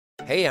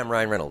Hey, I'm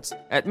Ryan Reynolds.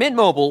 At Mint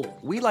Mobile,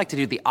 we like to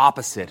do the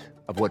opposite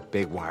of what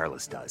Big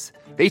Wireless does.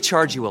 They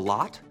charge you a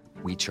lot,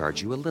 we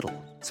charge you a little.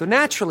 So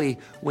naturally,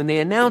 when they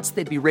announced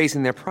they'd be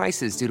raising their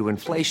prices due to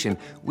inflation,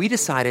 we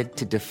decided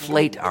to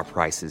deflate our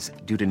prices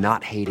due to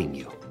not hating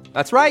you.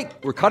 That's right.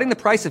 We're cutting the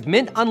price of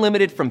Mint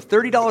Unlimited from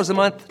 $30 a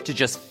month to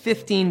just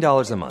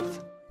 $15 a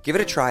month. Give it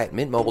a try at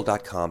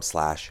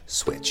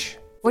mintmobile.com/switch.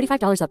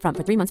 $45 up front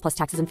for 3 months plus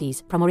taxes and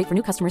fees. Promo rate for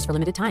new customers for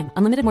limited time.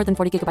 Unlimited more than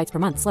 40 gigabytes per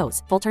month.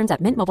 Slows full terms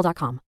at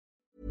mintmobile.com.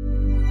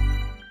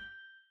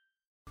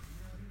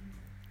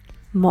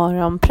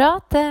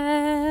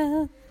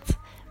 Morgonpratet.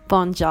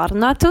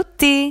 Buongiorno a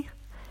tutti.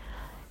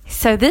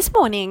 So this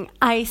morning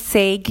I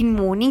say good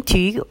morning to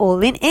you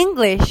all in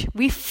English.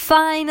 We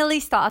finally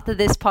started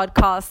this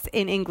podcast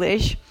in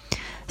English.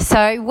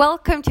 So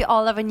welcome to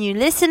all of our new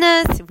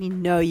listeners. We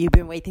know you've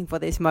been waiting for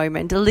this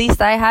moment. At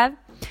least I have.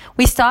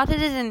 We started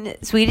it in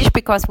Swedish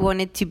because we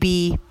wanted to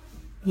be,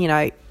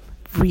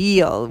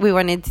 real. We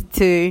wanted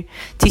to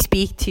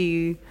speak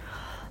to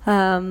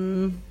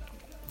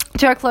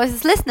our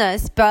closest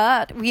listeners,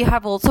 but we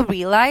have also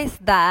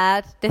realized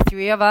that the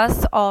three of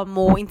us are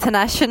more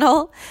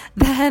international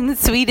than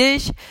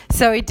Swedish,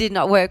 so it did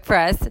not work for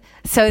us.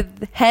 So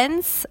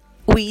hence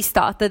we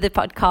started the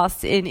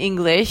podcast in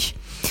English.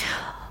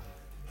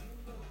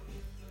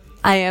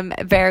 I am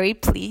very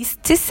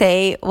pleased to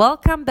say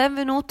welcome,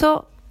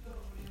 benvenuto,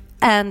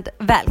 and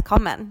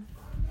välkommen.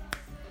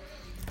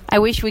 I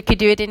wish we could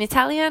do it in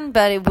Italian,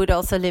 but it would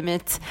also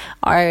limit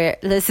our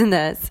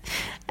listeners.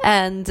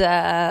 And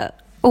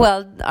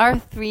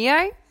our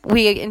trio,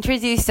 we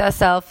introduced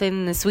ourselves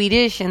in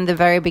Swedish in the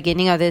very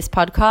beginning of this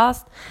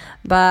podcast,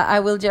 but I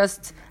will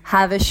just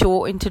have a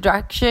short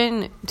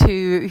introduction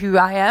to who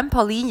I am.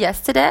 Pauline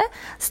yesterday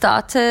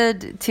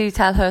started to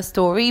tell her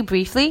story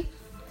briefly.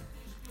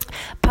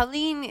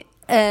 Pauline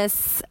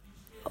is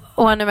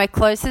one of my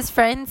closest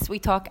friends. We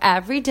talk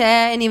every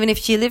day, and even if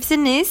she lives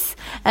in Nice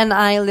and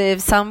I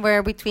live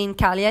somewhere between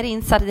Cagliari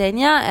in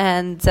Sardinia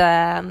and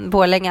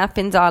Borlänge up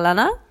in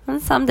Dalarna,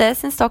 and some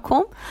days in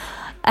Stockholm,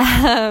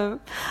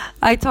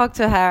 I talk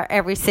to her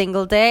every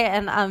single day,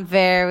 and I'm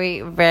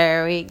very,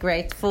 very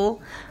grateful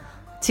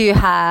to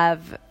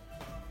have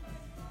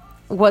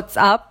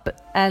WhatsApp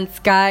and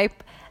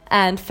Skype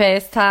and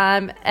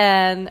FaceTime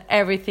and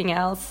everything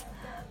else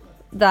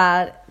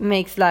that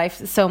makes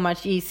life so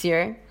much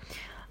easier.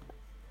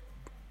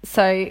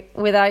 So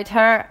without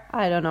her,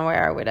 I don't know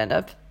where I would end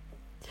up.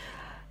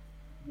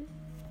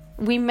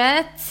 We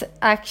met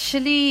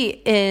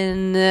actually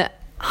in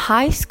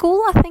high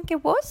school, I think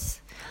it was.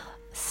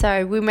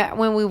 So we met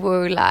when we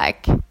were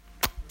like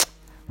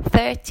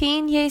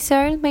 13 years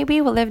old,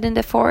 maybe. We lived in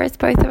the forest,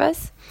 both of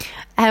us.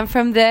 And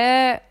from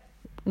there,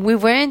 we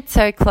weren't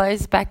so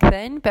close back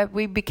then, but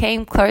we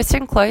became closer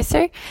and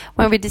closer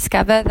when we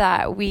discovered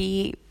that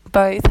we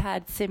both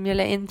had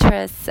similar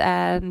interests.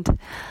 And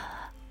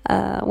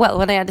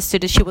when I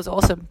understood it, she was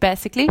awesome,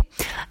 basically.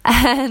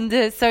 And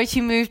so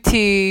we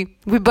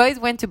both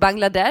went to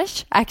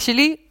Bangladesh,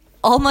 actually,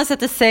 almost at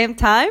the same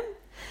time,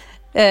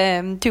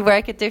 to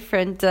work at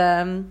different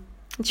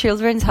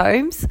children's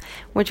homes,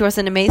 which was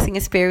an amazing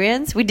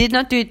experience. We did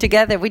not do it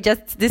together. We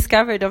just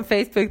discovered on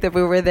Facebook that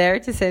we were there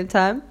at the same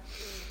time.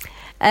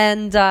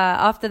 And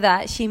after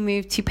that, she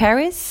moved to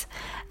Paris,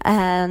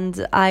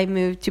 and I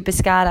moved to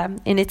Pescara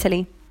in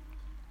Italy.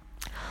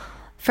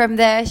 From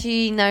there,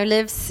 she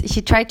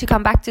tried to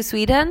come back to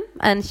Sweden,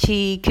 and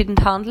she couldn't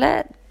handle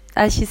it,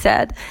 as she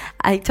said.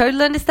 I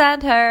totally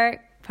understand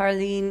her.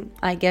 Pauline,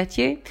 I get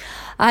you.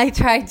 I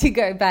tried to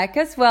go back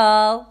as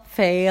well,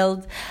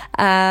 failed.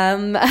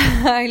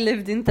 I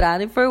lived in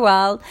Trani for a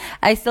while.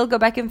 I still go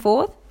back and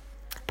forth.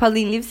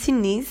 Pauline lives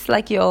in Nice,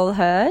 like you all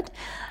heard.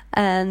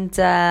 And,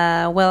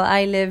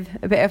 I live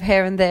a bit of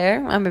here and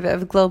there. I'm a bit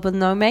of a global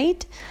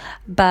nomad.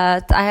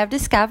 But I have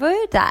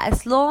discovered that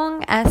as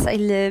long as I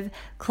live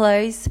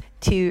close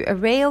to a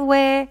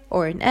railway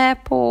or an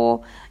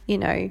airport,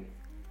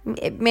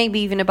 maybe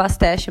even a bus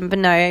station, but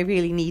no, I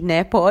really need an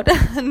airport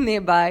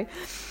nearby,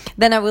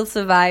 then I will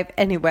survive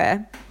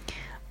anywhere.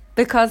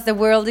 Because the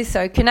world is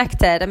so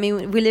connected. I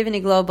mean, we live in a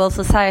global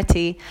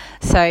society,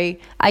 so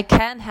I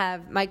can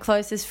have my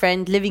closest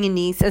friend living in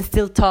Nice and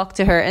still talk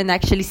to her and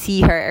actually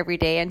see her every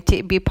day and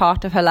to be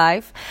part of her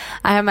life.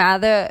 I have my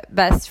other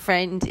best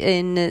friend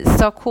in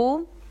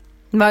Stockholm,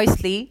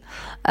 mostly,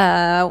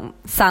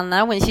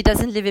 Sanna. When she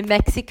doesn't live in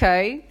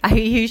Mexico, I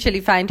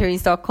usually find her in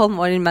Stockholm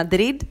or in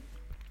Madrid.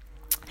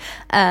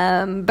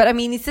 But I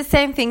mean, it's the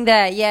same thing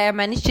there. Yeah, I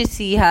managed to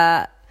see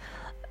her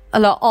a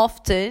lot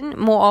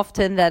more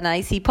often than I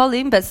see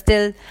Pauline, but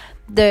still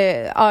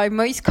our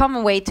most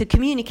common way to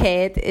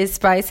communicate is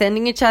by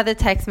sending each other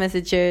text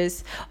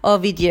messages or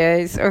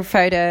videos or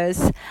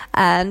photos.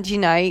 And,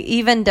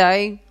 even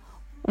though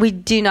we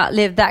do not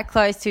live that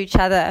close to each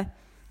other,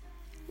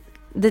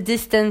 the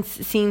distance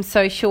seems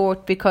so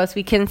short because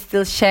we can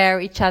still share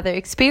each other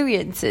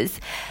experiences.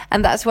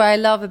 And that's what I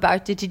love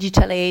about the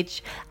digital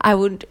age. I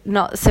would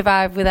not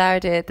survive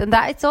without it. And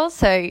that it's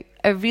also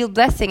a real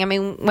blessing. I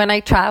mean, when I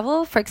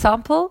travel, for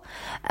example,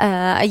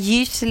 I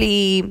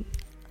usually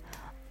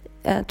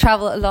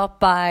travel a lot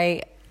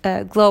by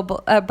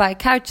by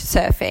couch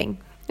surfing.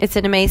 It's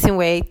an amazing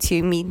way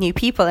to meet new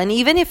people. And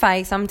even if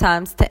I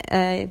sometimes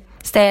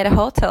stay at a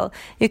hotel,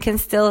 you can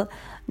still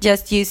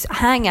just use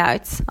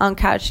Hangouts on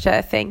couch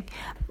surfing,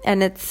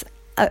 and it's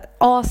an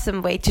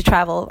awesome way to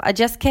travel. I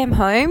just came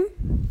home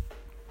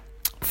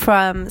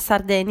from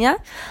Sardinia.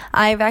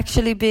 I've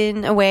actually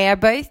been away. I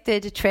both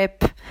did a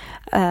trip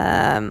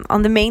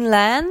on the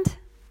mainland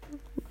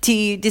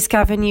to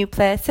discover new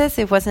places.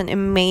 It was an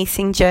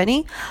amazing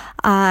journey.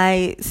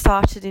 I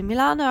started in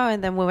Milano,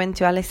 and then we went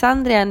to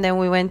Alessandria, and then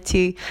we went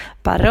to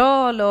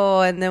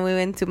Barolo, and then we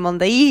went to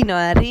Mondaino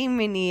and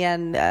Rimini,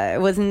 and it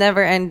was a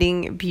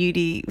never-ending,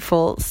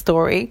 beautiful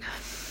story.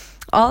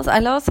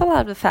 I also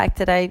love the fact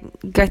that I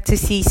got to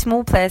see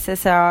small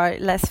places that are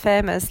less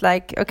famous.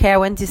 Like, I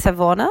went to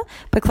Savona,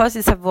 but close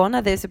to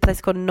Savona, there's a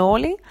place called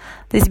Noli,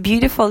 this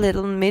beautiful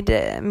little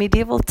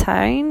medieval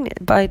town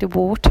by the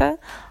water.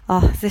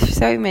 Oh, there's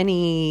so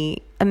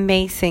many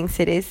amazing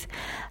cities.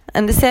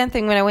 And the same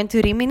thing when I went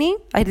to Rimini,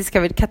 I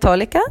discovered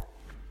Cattolica,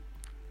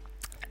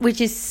 which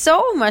is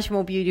so much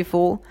more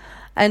beautiful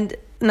and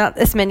not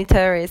as many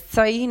tourists.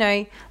 So,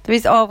 there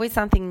is always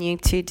something new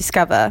to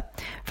discover.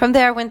 From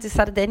there, I went to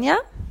Sardinia,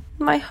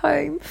 my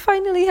home.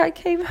 Finally, I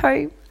came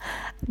home.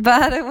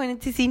 But I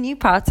wanted to see new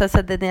parts of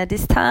Sardinia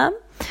this time.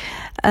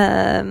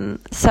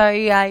 So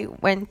I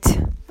went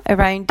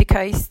around the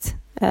coast,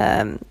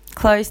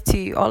 close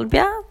to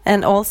Olbia,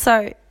 and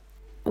also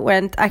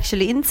went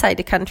actually inside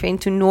the country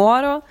into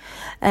Nuoro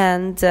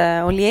and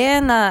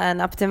Oliena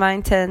and up the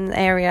mountain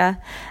area,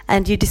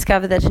 and you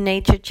discover that the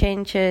nature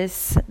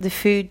changes, the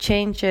food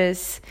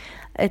changes.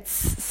 It's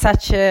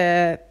such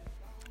a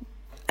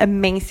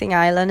amazing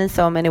island in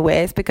so many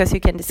ways because you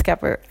can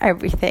discover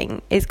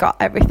everything. It's got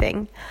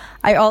everything.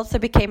 I also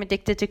became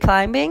addicted to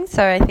climbing,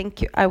 so I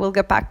think I will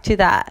get back to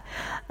that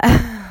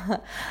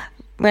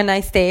when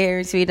I stay here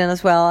in Sweden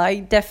as well. I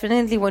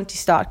definitely want to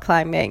start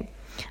climbing.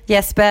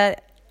 Yes,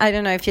 but I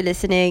don't know if you're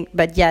listening,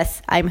 but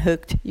yes, I'm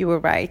hooked. You were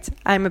right.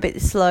 I'm a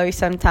bit slow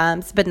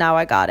sometimes, but now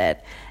I got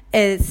it.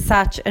 It's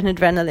such an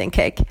adrenaline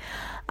kick.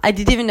 I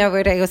didn't even know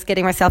what I was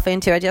getting myself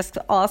into. I just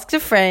asked a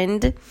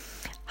friend,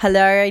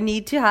 hello, I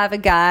need to have a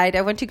guide.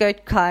 I want to go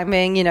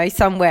climbing,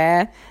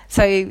 somewhere.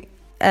 So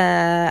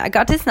I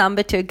got his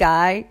number to a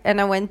guy, and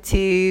I went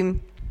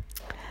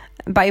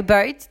by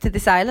boat to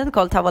this island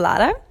called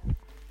Tavolara.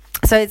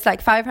 So it's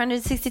like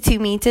 562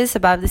 meters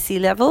above the sea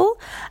level.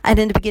 And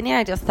in the beginning,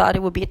 I just thought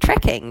it would be a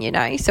trekking,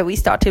 So we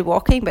started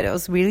walking, but it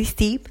was really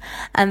steep.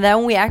 And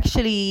then we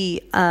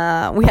actually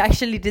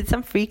did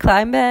some free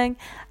climbing,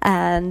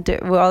 and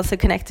we also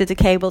connected to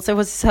cables. It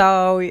was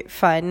so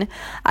fun.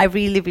 I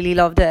really, really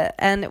loved it.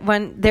 And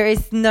when there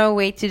is no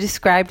way to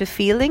describe the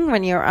feeling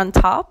when you're on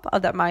top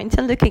of that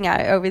mountain looking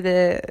out over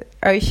the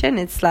ocean,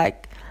 it's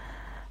like,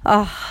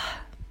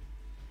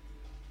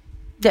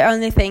 the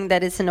only thing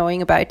that is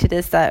annoying about it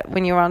is that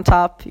when you're on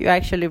top, you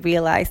actually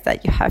realize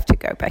that you have to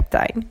go back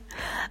down.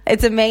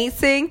 It's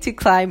amazing to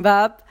climb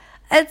up.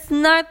 It's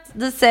not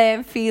the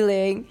same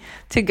feeling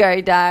to go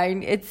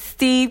down. It's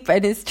steep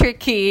and it's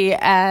tricky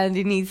and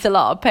it needs a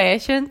lot of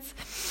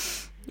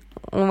patience,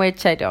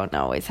 which I don't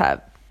always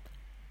have.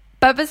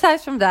 But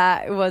besides from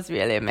that, it was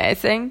really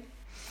amazing.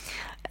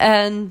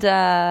 And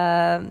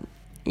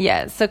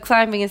so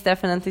climbing is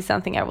definitely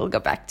something I will go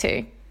back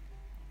to.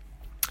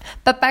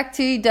 But back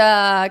to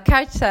the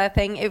couch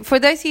surfing. For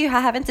those of you who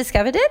haven't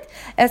discovered it,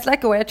 it's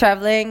like a way of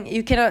traveling.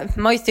 You can,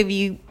 most of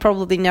you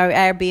probably know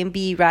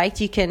Airbnb, right?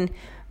 You can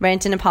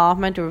rent an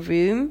apartment or a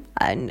room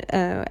and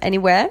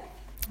anywhere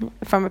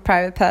from a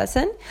private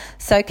person.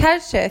 So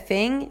couch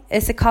surfing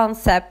is a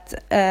concept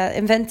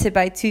invented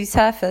by two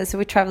surfers who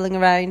were traveling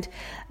around,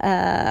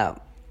 and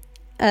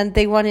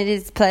they wanted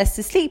this place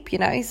to sleep,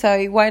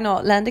 So why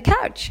not land a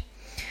couch?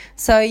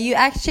 So you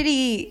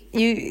actually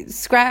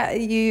inscribe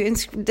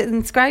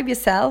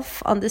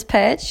yourself on this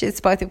page.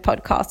 It's both a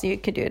podcast, and you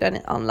can do it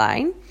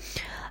online.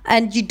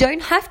 And you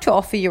don't have to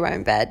offer your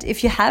own bed.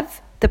 If you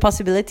have the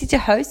possibility to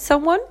host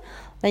someone,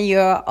 then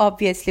you're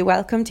obviously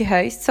welcome to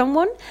host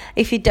someone.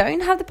 If you don't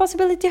have the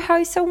possibility to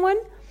host someone,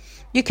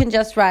 you can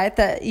just write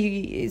that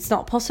it's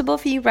not possible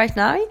for you right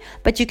now,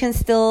 but you can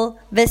still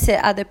visit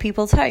other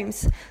people's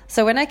homes.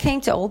 So when I came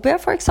to Olbia,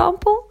 for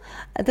example,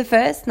 the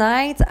first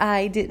night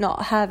I did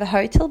not have a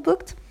hotel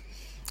booked,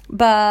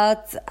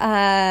 but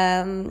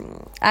I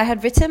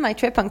had written my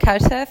trip on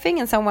couchsurfing,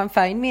 and someone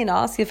phoned me and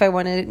asked if I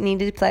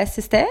needed a place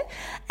to stay,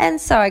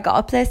 and so I got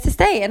a place to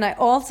stay. And I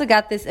also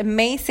got this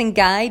amazing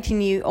guide who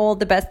knew all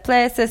the best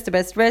places, the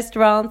best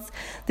restaurants,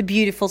 the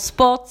beautiful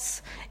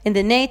spots in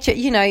the nature.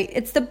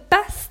 It's the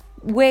best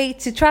way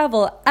to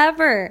travel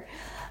ever.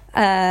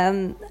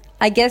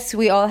 I guess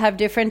we all have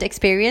different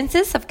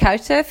experiences of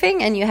couchsurfing,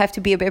 and you have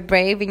to be a bit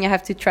brave and you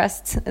have to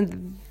trust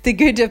the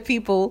good of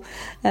people.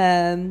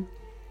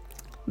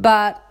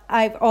 But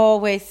I've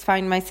always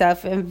found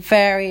myself in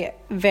very,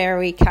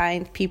 very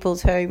kind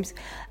people's homes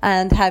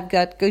and have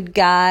got good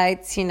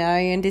guides,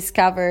 and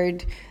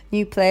discovered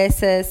new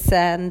places,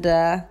 and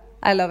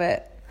I love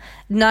it.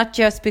 not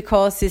just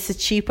because it's a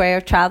cheap way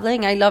of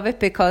traveling. I love it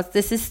because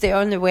this is the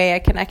only way I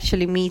can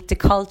actually meet the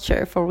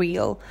culture for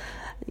real.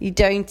 You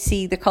don't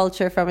see the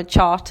culture from a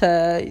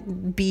charter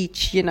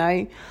beach, you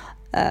know.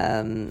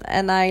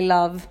 And I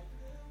love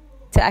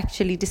to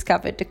actually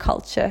discover the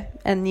culture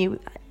and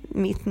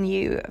meet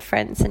new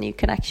friends and new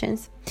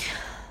connections.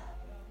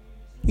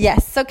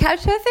 Yes, so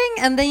couchsurfing,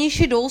 and then you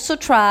should also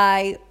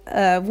try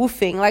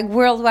WWOOFing, like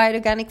Worldwide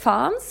Organic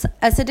Farms,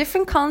 as a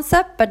different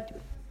concept, but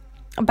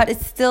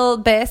it's still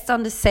based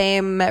on the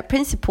same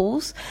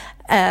principles.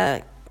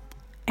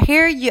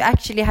 Here you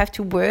actually have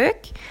to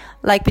work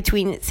like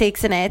between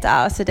 6 and 8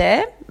 hours a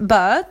day,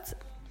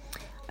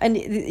 and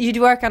you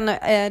do work on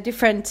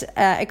different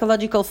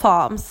ecological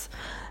farms.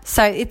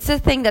 So it's a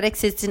thing that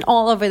exists in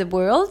all over the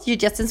world. You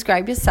just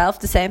inscribe yourself,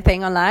 the same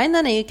thing online,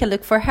 and then you can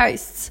look for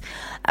hosts,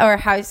 or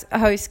a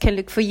host can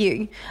look for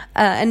you.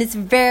 And it's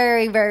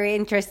very, very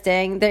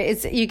interesting.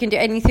 You can do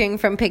anything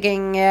from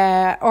picking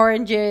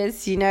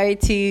oranges, you know,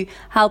 to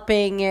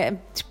helping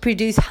to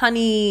produce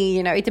honey.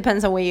 You know, it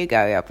depends on where you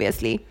go,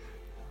 obviously.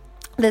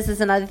 This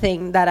is another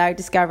thing that I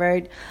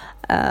discovered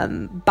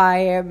by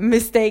a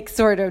mistake,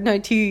 sort of. No,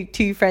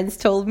 two friends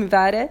told me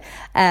about it,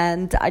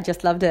 and I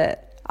just loved it.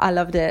 I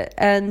loved it.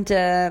 And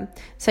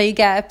so you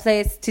get a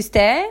place to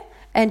stay,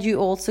 and you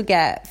also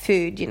get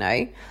food, you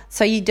know.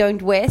 So you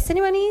don't waste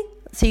any money.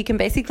 So you can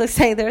basically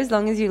stay there as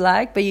long as you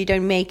like, but you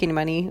don't make any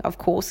money, of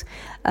course.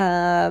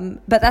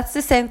 But that's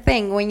the same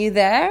thing. When you're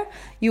there,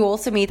 you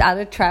also meet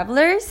other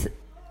travelers,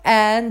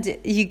 and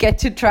you get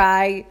to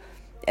try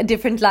a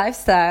different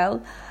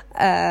lifestyle.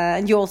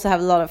 And you also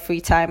have a lot of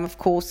free time, of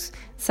course.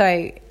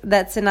 So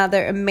that's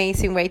another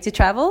amazing way to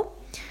travel.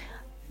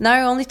 Now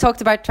I only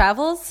talked about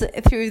travels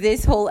through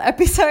this whole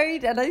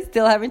episode, and I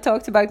still haven't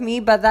talked about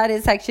me, but that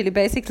is actually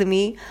basically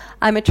me.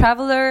 I'm a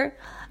traveler,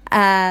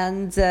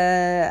 and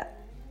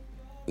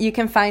you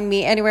can find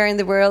me anywhere in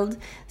the world.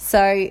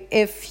 So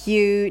if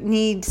you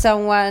need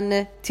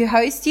someone to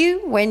host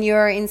you when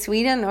you're in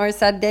Sweden or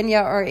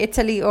Sardinia or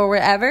Italy or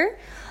wherever,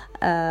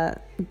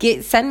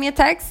 send me a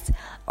text.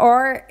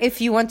 Or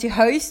if you want to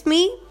host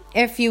me,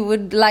 if you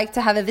would like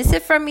to have a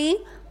visit from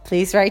me,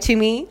 please write to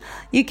me.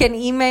 You can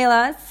email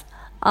us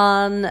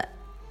on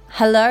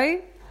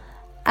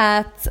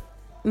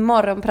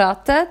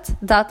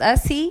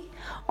hello@morgonpratet.se,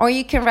 or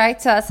you can write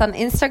to us on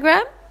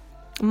Instagram,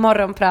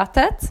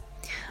 morgonpratet,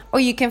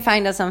 or you can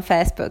find us on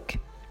Facebook.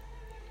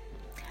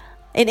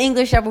 In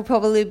English, that would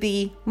probably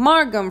be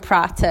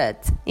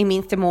morgonpratet. It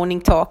means the morning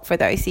talk for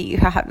those of you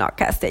who have not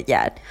cast it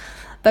yet.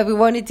 But we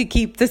wanted to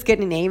keep the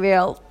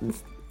Scandinavian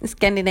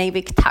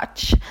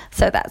touch,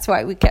 so that's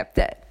why we kept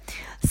it.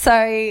 So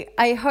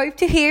I hope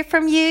to hear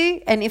from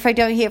you, and if I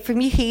don't hear from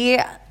you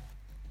here,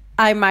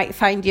 I might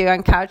find you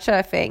on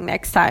Couchsurfing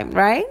next time,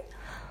 right?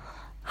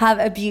 Have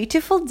a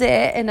beautiful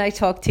day, and I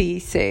talk to you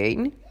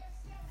soon.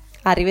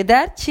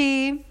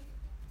 Arrivederci.